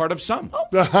 I'd be part of some.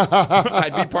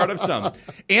 I'd be part of some.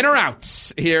 In or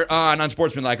out here on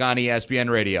Unsportsmanlike on ESPN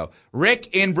Radio.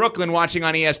 Rick in Brooklyn watching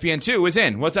on ESPN2 is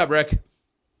in. What's up, Rick?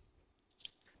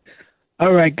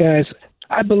 All right, guys.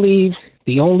 I believe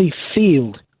the only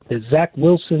field that Zach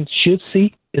Wilson should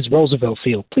see is Roosevelt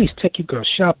Field. Please take your girl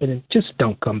shopping and just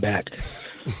don't come back.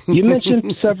 You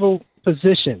mentioned several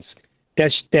positions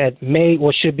that may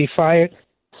or should be fired.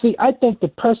 See, I think the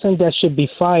person that should be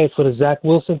fired for the Zach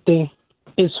Wilson thing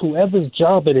is whoever's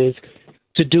job it is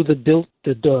to do the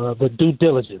due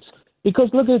diligence.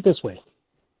 Because look at it this way.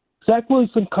 Zach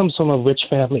Wilson comes from a rich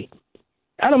family.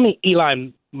 I don't mean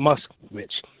Elon Musk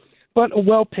rich, but a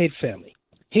well-paid family.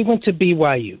 He went to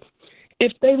BYU.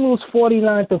 If they lose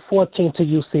 49-14 to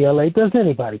UCLA, does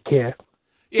anybody care?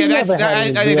 Yeah,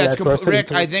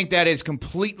 Rick, I think that is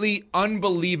completely,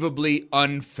 unbelievably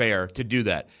unfair to do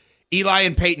that. Eli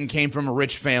and Peyton came from a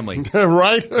rich family.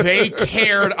 Right? They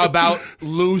cared about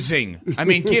losing. I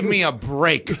mean, give me a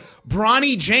break.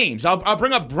 Bronny James. I'll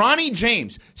bring up Bronny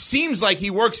James. Seems like he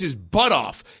works his butt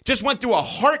off. Just went through a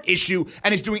heart issue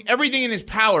and is doing everything in his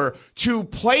power to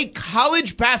play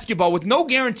college basketball with no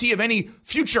guarantee of any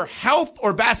future health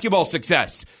or basketball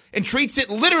success and treats it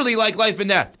literally like life and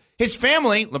death. His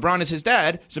family, LeBron is his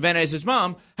dad, Savannah is his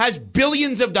mom, has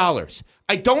billions of dollars.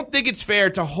 I don't think it's fair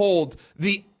to hold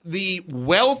the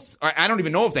wealth, I don't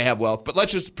even know if they have wealth, but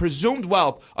let's just presumed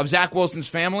wealth of Zach Wilson's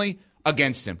family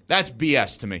against him. That's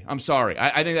BS to me. I'm sorry.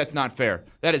 I think that's not fair.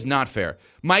 That is not fair.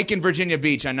 Mike in Virginia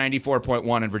Beach on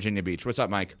 94.1 in Virginia Beach. What's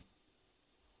up, Mike?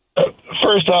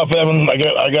 First off, Evan,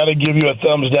 I got to give you a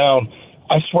thumbs down.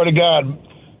 I swear to God,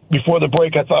 before the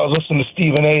break, I thought I was listening to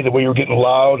Stephen A. the way you were getting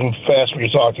loud and fast when you're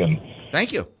talking.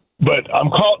 Thank you. But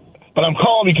I'm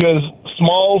calling because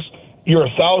Smalls, you're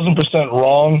 1,000%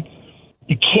 wrong.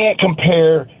 You can't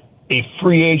compare a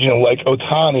free agent like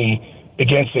Ohtani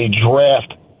against a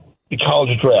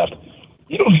college draft.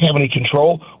 You don't have any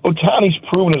control. Ohtani's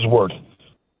proven his worth.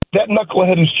 that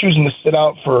knucklehead who's choosing to sit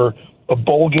out for a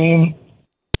bowl game,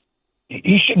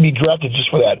 he should be drafted just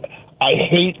for that. I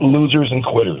hate losers and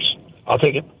quitters. I'll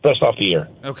take it best off the air.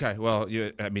 Okay, well,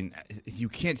 you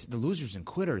can't. The losers and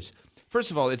quitters.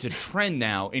 First of all, it's a trend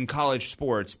now in college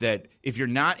sports that if you're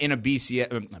not in a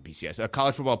a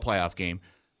college football playoff game,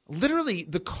 literally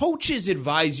the coaches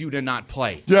advise you to not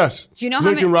play. Yes. Do you know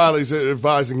Lincoln Riley's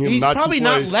advising him not to play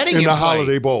not letting in him the play.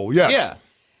 Holiday Bowl. Yes. Yeah.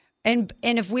 And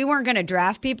if we weren't going to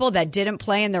draft people that didn't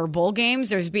play in their bowl games,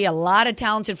 there'd be a lot of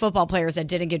talented football players that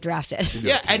didn't get drafted.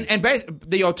 Yeah, and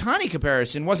the Ohtani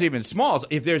comparison wasn't even small.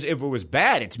 If it was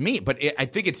bad, it's me. But I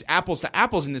think it's apples to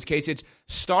apples in this case. It's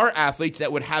star athletes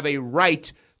that would have a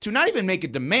right to not even make a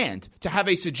demand, to have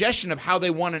a suggestion of how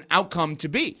they want an outcome to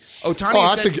be.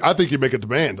 Ohtani I think you make a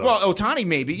demand, though. Well, Ohtani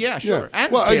maybe, yeah, sure. Yeah.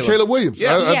 And well, Caleb Williams.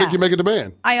 Yeah. I think you make a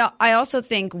demand. I also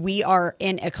think we are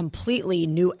in a completely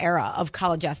new era of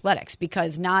college athletics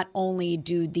because not only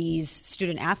do these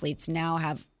student athletes now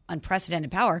have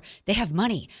unprecedented power, they have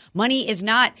money. Money is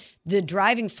not the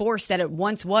driving force that it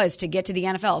once was to get to the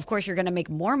NFL. Of course, you're going to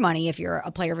make more money if you're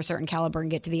a player of a certain caliber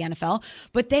and get to the NFL,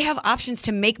 but they have options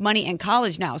to make money in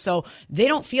college now. So they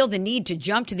don't feel the need to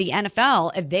jump to the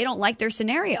NFL if they don't like their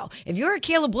scenario. If you're a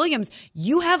Caleb Williams,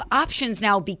 you have options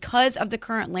now because of the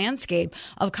current landscape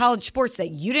of college sports that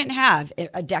you didn't have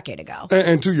a decade ago.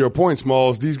 And to your point,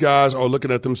 Smalls, these guys are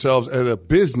looking at themselves as a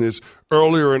business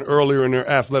earlier and earlier in their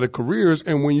athletic careers.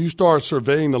 And when you start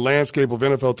surveying the landscape of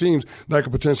NFL teams that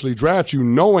could potentially draft you,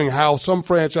 knowing how some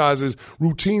franchises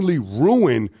routinely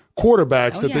ruin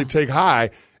quarterbacks that they take high,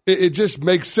 it just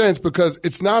makes sense because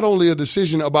it's not only a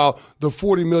decision about the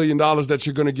 $40 million that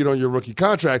you're going to get on your rookie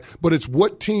contract, but it's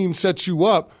what team sets you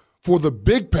up for the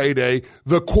big payday,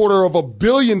 the $250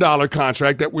 million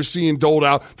contract that we're seeing doled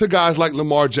out to guys like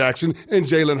Lamar Jackson and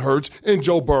Jalen Hurts and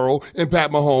Joe Burrow and Pat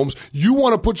Mahomes. You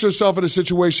want to put yourself in a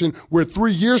situation where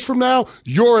 3 years from now,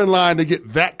 you're in line to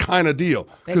get that kind of deal.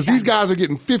 Because these guys are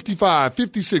getting $55,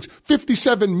 $56,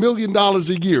 $57 million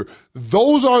a year.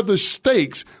 Those are the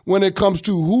stakes when it comes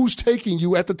to who's taking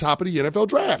you at the top of the NFL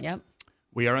draft. Yep.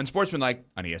 We are Unsportsmanlike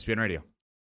on ESPN Radio.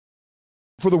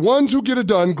 For the ones who get it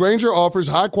done, Grainger offers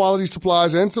high-quality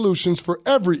supplies and solutions for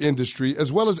every industry,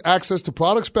 as well as access to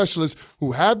product specialists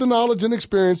who have the knowledge and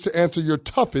experience to answer your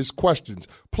toughest questions.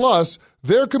 Plus,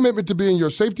 their commitment to being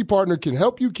your safety partner can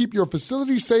help you keep your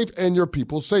facility safe and your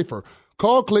people safer.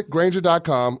 Call, click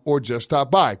Grainger.com, or just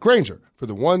stop by. Grainger, for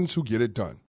the ones who get it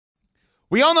done.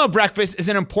 We all know breakfast is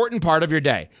an important part of your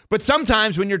day, but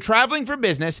sometimes when you're traveling for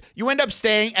business, you end up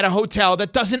staying at a hotel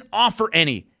that doesn't offer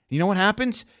any. You know what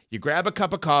happens? You grab a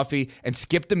cup of coffee and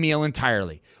skip the meal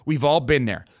entirely. We've all been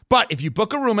there. But if you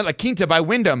book a room at La Quinta by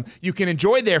Wyndham, you can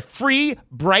enjoy their free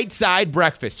Bright Side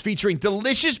breakfast featuring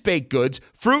delicious baked goods,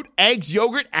 fruit, eggs,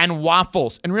 yogurt, and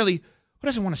waffles. And really, who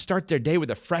doesn't want to start their day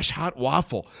with a fresh, hot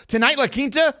waffle? Tonight, La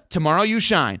Quinta, tomorrow you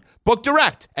shine. Book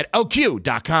direct at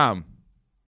lq.com.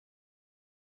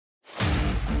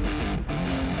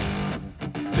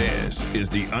 This is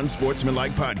the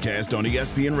Unsportsmanlike Podcast on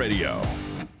ESPN Radio.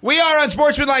 We are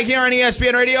Unsportsmanlike here on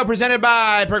ESPN Radio, presented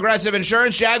by Progressive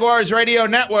Insurance, Jaguars Radio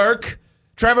Network.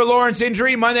 Trevor Lawrence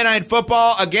injury, Monday Night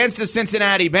Football against the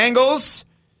Cincinnati Bengals.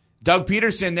 Doug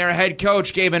Peterson, their head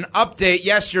coach, gave an update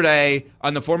yesterday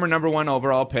on the former number 1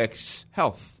 overall pick's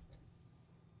health.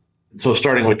 So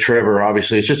starting with Trevor,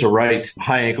 obviously, it's just a right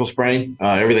high ankle sprain.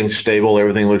 Everything's stable.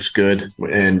 Everything looks good.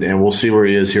 And we'll see where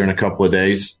he is here in a couple of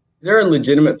days. Is there a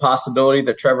legitimate possibility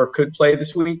that Trevor could play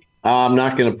this week? I'm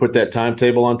not going to put that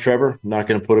timetable on Trevor. I'm not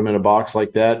going to put him in a box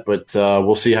like that, but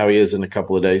we'll see how he is in a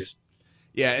couple of days.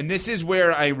 Yeah, and this is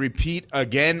where I repeat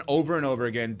again, over and over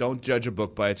again, don't judge a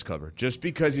book by its cover. Just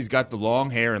because he's got the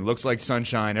long hair and looks like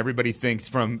sunshine, everybody thinks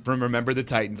from Remember the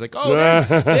Titans, like, oh,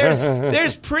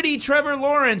 there's pretty Trevor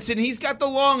Lawrence, and he's got the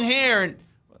long hair.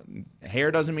 And hair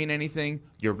doesn't mean anything.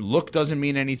 Your look doesn't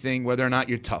mean anything, whether or not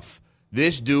you're tough.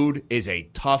 This dude is a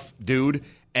tough dude,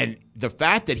 and the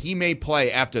fact that he may play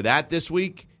after that this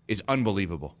week is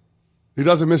unbelievable. He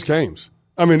doesn't miss games.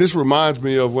 I mean, this reminds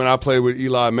me of when I played with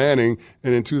Eli Manning,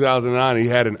 and in 2009 he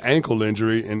had an ankle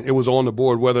injury, and it was on the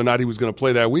board whether or not he was going to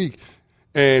play that week.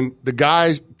 And the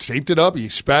guy taped it up, he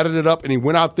spatted it up, and he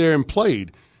went out there and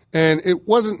played. And it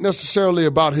wasn't necessarily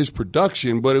about his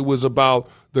production, but it was about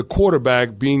the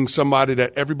quarterback being somebody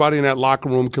that everybody in that locker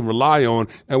room can rely on,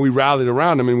 and we rallied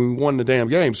around him, and we won the damn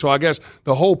game. So I guess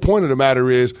the whole point of the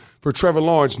matter is, for Trevor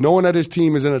Lawrence, knowing that his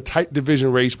team is in a tight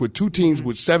division race with 2 teams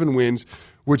with 7 wins,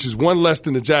 which is 1 less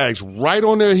than the Jags, right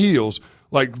on their heels,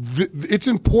 like it's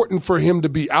important for him to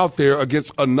be out there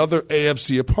against another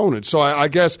AFC opponent. So I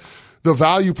guess the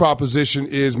value proposition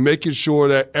is making sure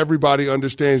that everybody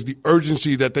understands the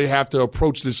urgency that they have to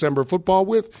approach December football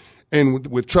with. And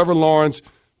with Trevor Lawrence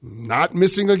not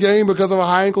missing a game because of a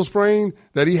high ankle sprain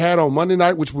that he had on Monday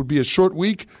night, which would be a short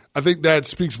week, I think that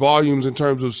speaks volumes in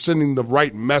terms of sending the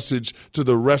right message to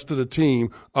the rest of the team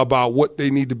about what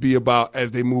they need to be about as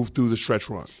they move through the stretch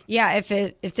run. Yeah,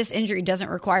 if this injury doesn't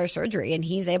require surgery and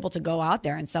he's able to go out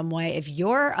there in some way, if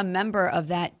you're a member of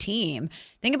that team,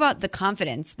 think about the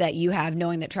confidence that you have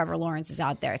knowing that Trevor Lawrence is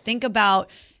out there. Think about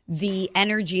the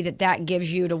energy that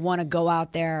gives you to want to go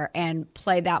out there and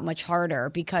play that much harder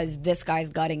because this guy's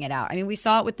gutting it out. I mean, we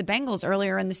saw it with the Bengals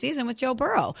earlier in the season with Joe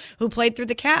Burrow, who played through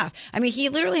the calf. I mean, he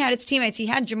literally had his teammates. He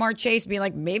had Jamar Chase be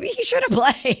like, maybe he shouldn't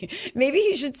play. Maybe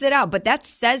he should sit out. But that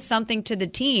says something to the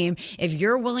team if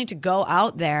you're willing to go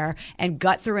out there and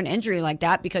gut through an injury like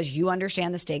that because you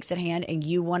understand the stakes at hand and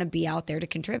you want to be out there to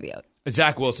contribute.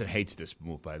 Zach Wilson hates this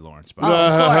move by Lawrence. He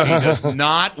does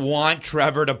not want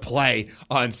Trevor to play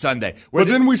on Sunday. But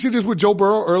didn't we see this with Joe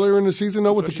Burrow earlier in the season,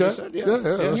 though, with the cat? Said, yeah.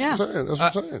 That's what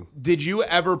I'm saying. Did you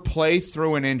ever play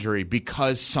through an injury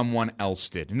because someone else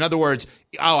did? In other words,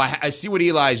 I see what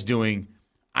Eli's doing.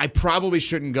 I probably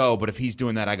shouldn't go, but if he's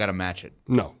doing that, I got to match it.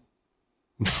 No.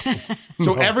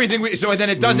 So everything. So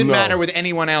then it doesn't matter with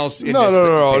anyone else.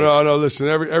 No. Listen,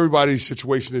 everybody's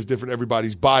situation is different.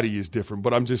 Everybody's body is different.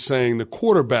 But I'm just saying the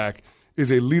quarterback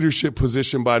is a leadership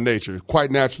position by nature.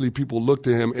 Quite naturally, people look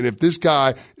to him. And if this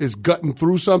guy is gutting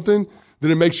through something,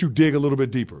 then it makes you dig a little bit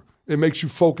deeper. It makes you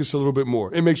focus a little bit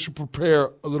more. It makes you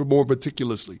prepare a little more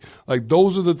meticulously. Like,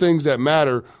 those are the things that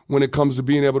matter when it comes to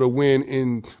being able to win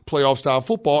in playoff-style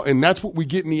football. And that's what we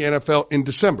get in the NFL in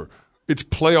December. It's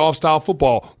playoff-style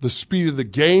football. The speed of the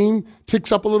game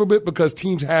ticks up a little bit because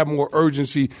teams have more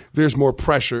urgency. There's more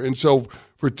pressure. And so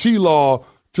for T-Law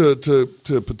to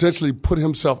potentially put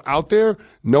himself out there,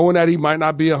 knowing that he might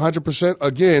not be 100%,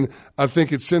 again, I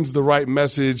think it sends the right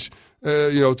message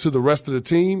to the rest of the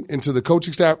team and to the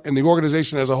coaching staff and the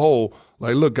organization as a whole.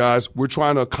 Like, look, guys, we're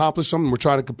trying to accomplish something. We're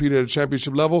trying to compete at a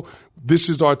championship level. This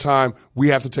is our time. We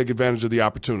have to take advantage of the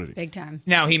opportunity. Big time.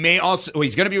 Now, he may also,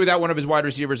 he's going to be without one of his wide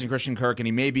receivers in Christian Kirk, and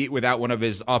he may be without one of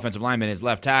his offensive linemen, his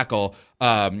left tackle,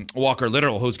 Walker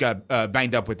Little, who's got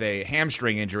banged up with a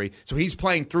hamstring injury. So he's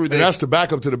playing through this. And that's the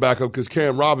backup to the backup because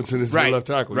Cam Robinson is the left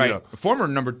tackle. Right. Yeah. Former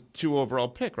number 2 overall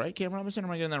pick, right? Cam Robinson? Or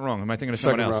am I getting that wrong? Am I thinking of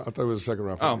someone else? I thought it was a second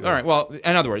round pick. Oh, all right. Well,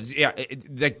 in other words, yeah,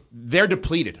 they're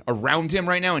depleted around him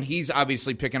right now, and he's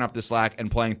obviously picking up the slack and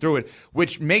playing through it,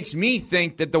 which makes me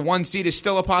think that the 1 seed is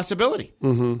still a possibility,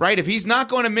 right? If he's not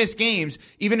going to miss games,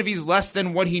 even if he's less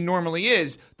than what he normally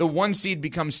is, the 1 seed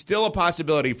becomes still a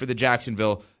possibility for the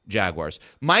Jacksonville Jaguars.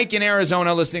 Mike in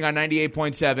Arizona, listening on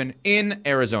 98.7 in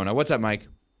Arizona. What's up, Mike?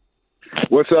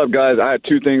 What's up, guys? I have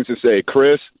 2 things to say.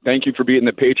 Chris, thank you for beating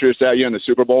the Patriots that year in the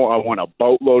Super Bowl. I won a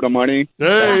boatload of money.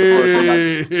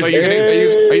 Hey! So are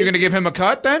you going to give him a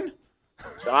cut then?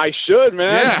 I should,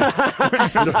 man.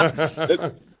 Yeah.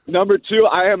 Number 2,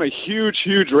 I am a huge,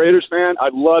 huge Raiders fan. I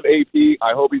love AP.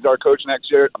 I hope he's our coach next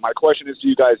year. My question is to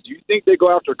you guys, do you think they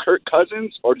go after Kirk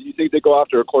Cousins or do you think they go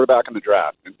after a quarterback in the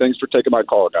draft? And thanks for taking my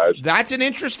call, guys. That's an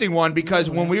interesting one because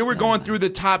when we were going through the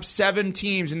top 7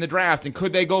 teams in the draft and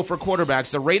could they go for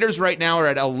quarterbacks, the Raiders right now are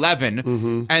at 11,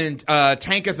 and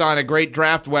Tankathon, a great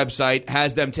draft website,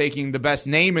 has them taking the best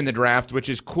name in the draft, which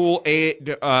is Kool-Aid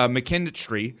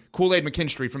McKinstry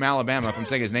from Alabama, if I'm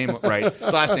saying his name right.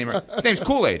 His last name right. His name's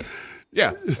Kool-Aid.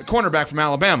 Yeah, a cornerback from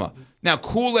Alabama. Now,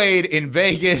 Kool-Aid in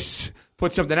Vegas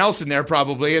put something else in there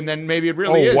probably, and then maybe it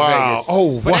really is Vegas.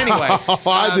 But anyway.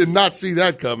 I did not see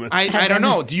that coming. I don't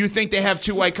know. Do you think they have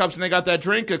 2 white cups and they got that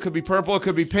drink? It could be purple. It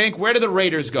could be pink. Where do the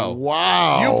Raiders go?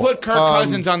 Wow. You put Kirk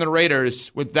Cousins on the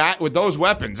Raiders with those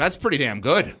weapons. That's pretty damn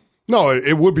good. No,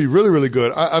 it would be really, really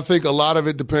good. I think a lot of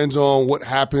it depends on what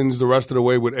happens the rest of the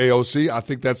way with AOC. I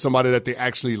think that's somebody that they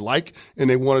actually like and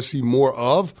they want to see more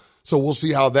of. So we'll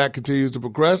see how that continues to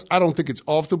progress. I don't think it's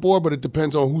off the board, but it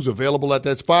depends on who's available at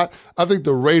that spot. I think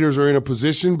the Raiders are in a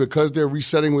position because they're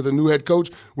resetting with a new head coach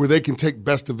where they can take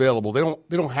best available. They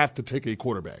don't have to take a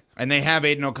quarterback. And they have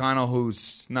Aiden O'Connell,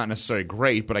 who's not necessarily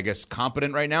great, but I guess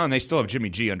competent right now. And they still have Jimmy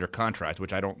G under contract,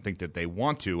 which I don't think that they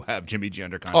want to have Jimmy G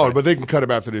under contract. Oh, but they can cut him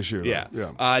after this year.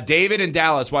 Yeah. David in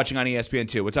Dallas watching on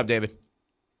ESPN2. What's up, David?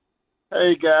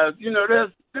 Hey, guys.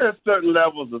 There's certain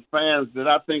levels of fans that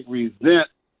I think resent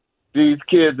these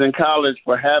kids in college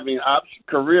for having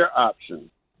career options.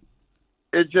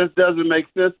 It just doesn't make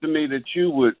sense to me that you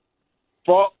would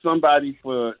fault somebody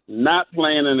for not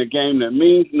playing in a game that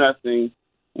means nothing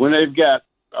when they've got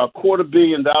 $250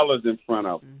 million in front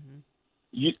of them.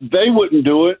 They wouldn't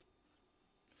do it.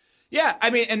 Yeah, I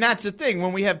mean, and that's the thing.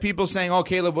 When we have people saying, oh,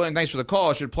 Caleb Williams, thanks for the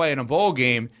call, should play in a bowl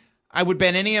game, I would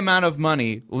bet any amount of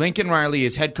money Lincoln Riley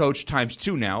is head coach times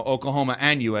 2 now, Oklahoma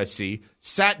and USC,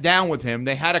 sat down with him.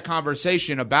 They had a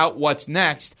conversation about what's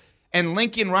next. And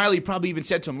Lincoln Riley probably even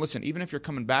said to him, listen, even if you're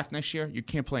coming back next year, you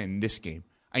can't play in this game.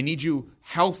 I need you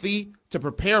healthy to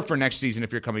prepare for next season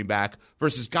if you're coming back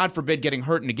versus, God forbid, getting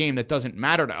hurt in a game that doesn't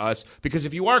matter to us. Because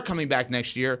if you are coming back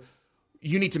next year,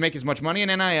 you need to make as much money in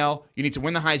NIL, you need to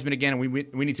win the Heisman again, and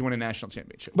we need to win a national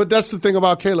championship. But that's the thing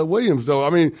about Caleb Williams, though. I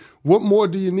mean, what more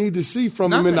do you need to see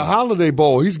from him in the Holiday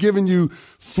Bowl? He's given you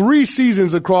 3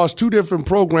 seasons across 2 different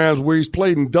programs where he's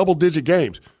played in double-digit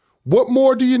games. What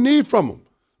more do you need from him?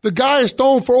 The guy is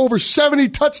thrown for over 70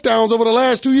 touchdowns over the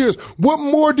last 2 years. What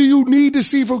more do you need to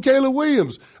see from Caleb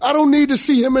Williams? I don't need to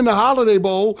see him in the Holiday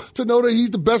Bowl to know that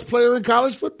he's the best player in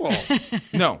college football.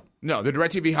 No, the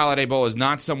DirecTV Holiday Bowl is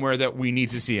not somewhere that we need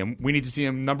to see him. We need to see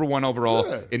him number 1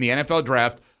 overall in the NFL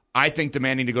draft. I think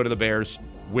demanding to go to the Bears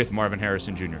with Marvin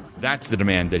Harrison Jr. That's the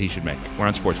demand that he should make. We're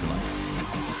on Sportsmanlike.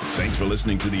 Thanks for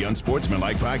listening to the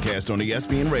Unsportsmanlike podcast on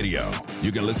ESPN Radio.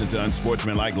 You can listen to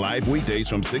Unsportsmanlike live weekdays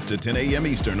from 6 to 10 a.m.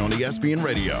 Eastern on ESPN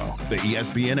Radio, the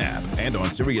ESPN app, and on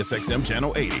SiriusXM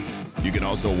Channel 80. You can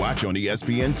also watch on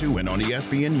ESPN2 and on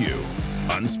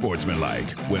ESPNU.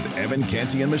 Unsportsmanlike with Evan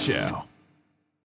Canty and Michelle.